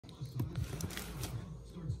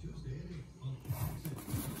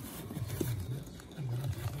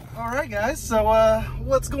All right, guys. So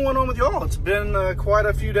what's going on with y'all? It's been quite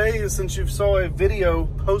a few days since you saw a video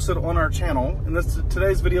posted on our channel, and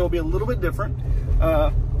today's video will be a little bit different,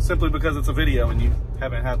 simply because it's a video and you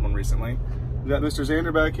haven't had one recently. We got Mr.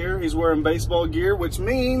 Xander back here. He's wearing baseball gear, which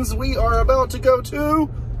means we are about to go to,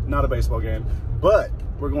 not a baseball game, but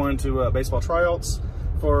we're going to baseball tryouts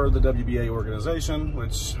for the WBA organization,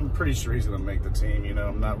 which I'm pretty sure he's going to make the team. You know,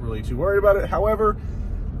 I'm not really too worried about it. However,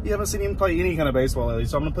 you haven't seen him play any kind of baseball lately,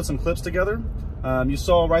 so I'm going to put some clips together. You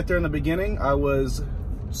saw right there in the beginning, I was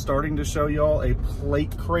starting to show y'all a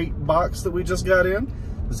plate crate box that we just got in.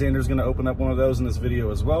 Xander's going to open up one of those in this video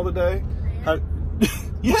as well today.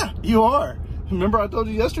 Yeah, you are. Remember I told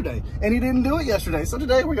you yesterday, and he didn't do it yesterday. So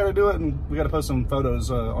today we're going to do it, and we got to post some photos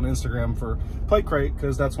on Instagram for Plate Crate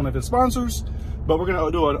because that's one of his sponsors. But we're going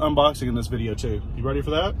to do an unboxing in this video too. You ready for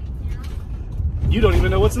that? You don't even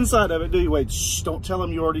know what's inside of it, do you? Wait, shh, don't tell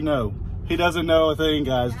him you already know. He doesn't know a thing,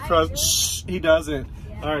 guys. Trust, shh, he doesn't.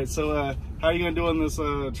 Yeah. All right, so how are you gonna do on this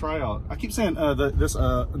tryout? I keep saying can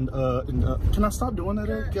I stop doing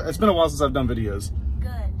that? It's been a while since I've done videos.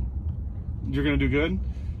 Good. You're gonna do good?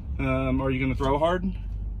 Are you gonna throw hard?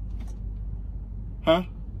 Huh?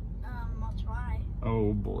 I'll try.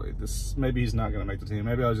 Oh boy, maybe he's not gonna make the team.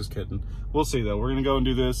 Maybe I was just kidding. We'll see though. We're gonna go and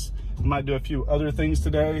do this. We might do a few other things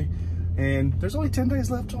today. And there's only 10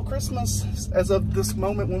 days left till Christmas as of this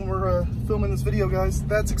moment when we're filming this video, guys.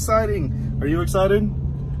 That's exciting. Are you excited?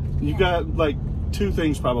 You got like 2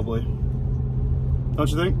 things probably.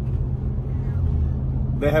 Don't you think?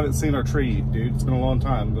 They haven't seen our tree, dude. It's been a long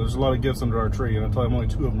time. There's a lot of gifts under our tree, and I tell him only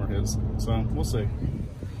 2 of them are his. So we'll see.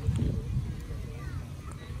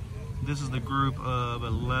 This is the group of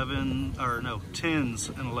 10s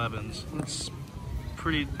and 11s. That's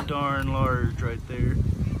pretty darn large right there.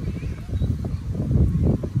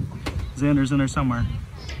 Xander's in there somewhere.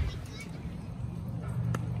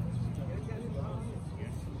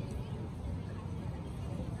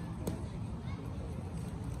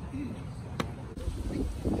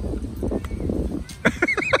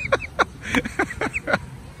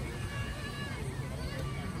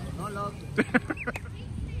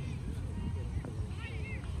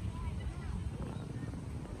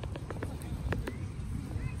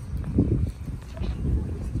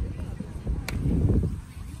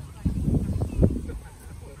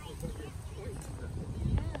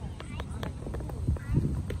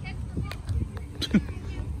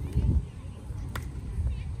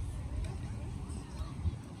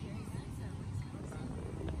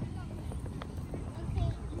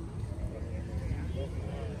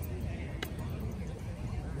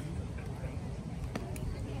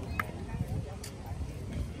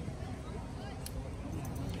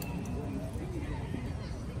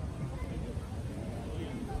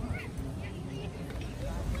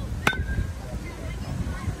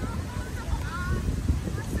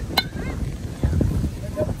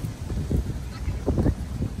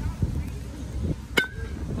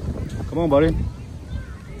 Come on, buddy.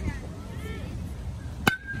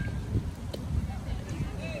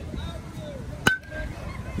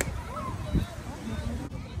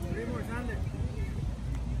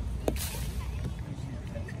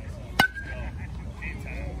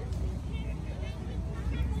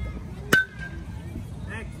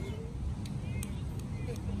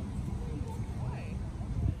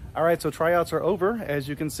 All right, so tryouts are over. As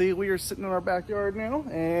you can see, we are sitting in our backyard now,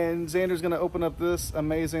 and Xander's gonna open up this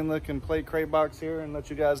amazing looking plate crate box here and let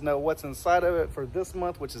you guys know what's inside of it for this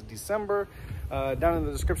month, which is December. Down in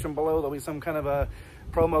the description below, there'll be some kind of a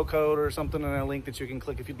promo code or something and a link that you can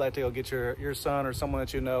click if you'd like to go get your son or someone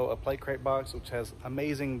that you know a plate crate box, which has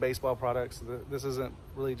amazing baseball products. This isn't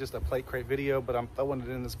really just a plate crate video, but I'm throwing it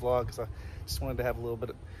in this vlog because I just wanted to have a little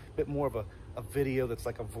bit more of a video that's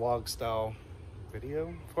like a vlog style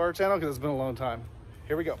video for our channel because it's been a long time.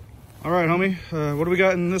 Here we go. All right, homie, what do we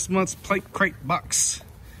got in this month's plate crate box?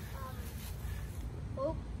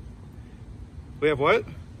 We have what?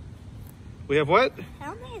 We have what? I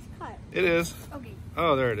don't think it's cut. It is. Okay.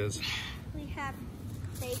 Oh, there it is. We have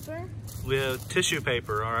paper. We have tissue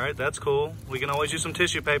paper. All right, that's cool. We can always use some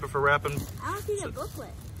tissue paper for wrapping. I don't see the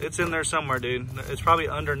booklet. It's in there somewhere, dude. It's probably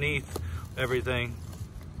underneath everything.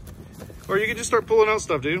 Or you can just start pulling out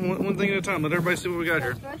stuff, dude. One thing at a time. Let everybody see what we got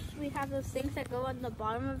here. First, we have those things that go on the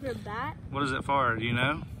bottom of your bat. What is it for? Do you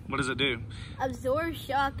know? What does it do? Absorbs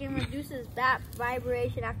shock and reduces bat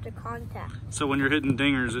vibration after contact. So when you're hitting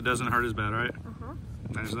dingers, it doesn't hurt as bad, right? Uh-huh.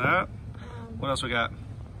 There's that. What else we got?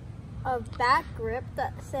 A bat grip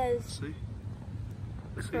that says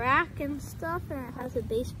crack and stuff, and it has a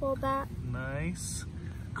baseball bat. Nice.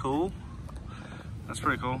 Cool. That's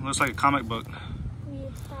pretty cool. Looks like a comic book.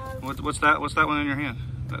 What's that? What's that one in your hand?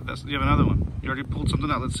 You have another one. You already pulled something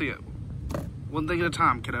out. Let's see it. One thing at a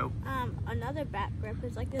time, kiddo. Another back grip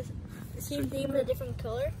is like this, the same thing with a different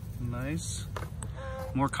color. Nice.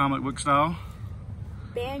 More comic book style.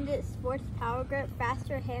 Bandit Sports Power Grip,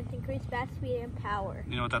 faster hands, increase back speed and power.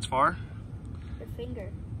 You know what that's for? Your finger.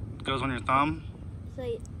 It goes on your thumb.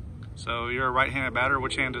 So you're a right-handed batter.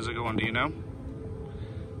 Which hand does it go on? Do you know?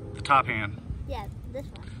 The top hand. yeah, this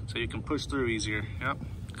one. So you can push through easier. Yep.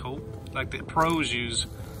 Cool. Like the pros use.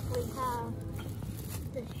 We have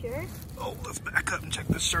the shirt. Oh, let's back up and check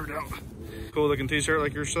this shirt out. Cool looking t-shirt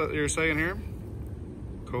like you're saying here.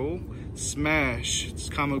 Cool. Smash. It's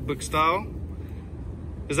comic book style.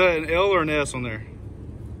 Is that an L or an S on there?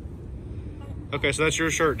 Okay, so that's your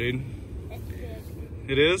shirt, dude. It's big.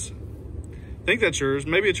 It is? I think that's yours.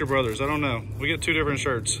 Maybe it's your brother's. I don't know. We get two different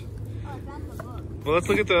shirts. Oh, that's the book. Well, let's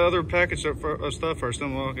look at the other package of stuff first.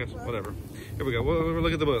 Then we'll okay, whatever. Here we go. We'll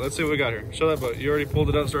look at the book. Let's see what we got here. Show that book. You already pulled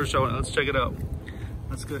it out and started showing it. Let's check it out.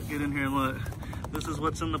 Let's get in here and look. This is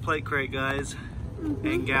what's in the plate crate, guys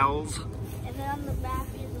and gals. And then on the back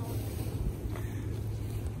is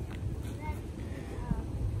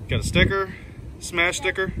got a sticker, smash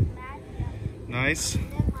sticker. Smash, yeah. Nice.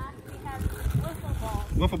 And then last we have wiffle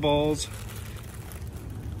balls. Wiffle balls.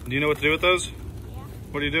 Do you know what to do with those? Yeah,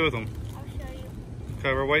 What do you do with them? I'll show you.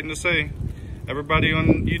 Okay, we're waiting to see. Everybody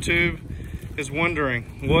on YouTube is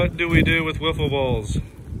wondering, what do we do with wiffle balls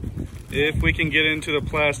if we can get into the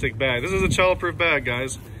plastic bag? This is a childproof bag,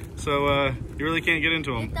 guys, so you really can't get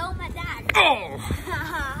into them. Throw them at Dad. Oh!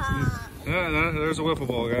 Yeah, there's a wiffle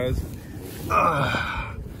ball, guys.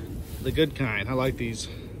 The good kind. I like these.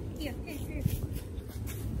 Here.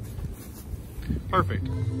 Perfect.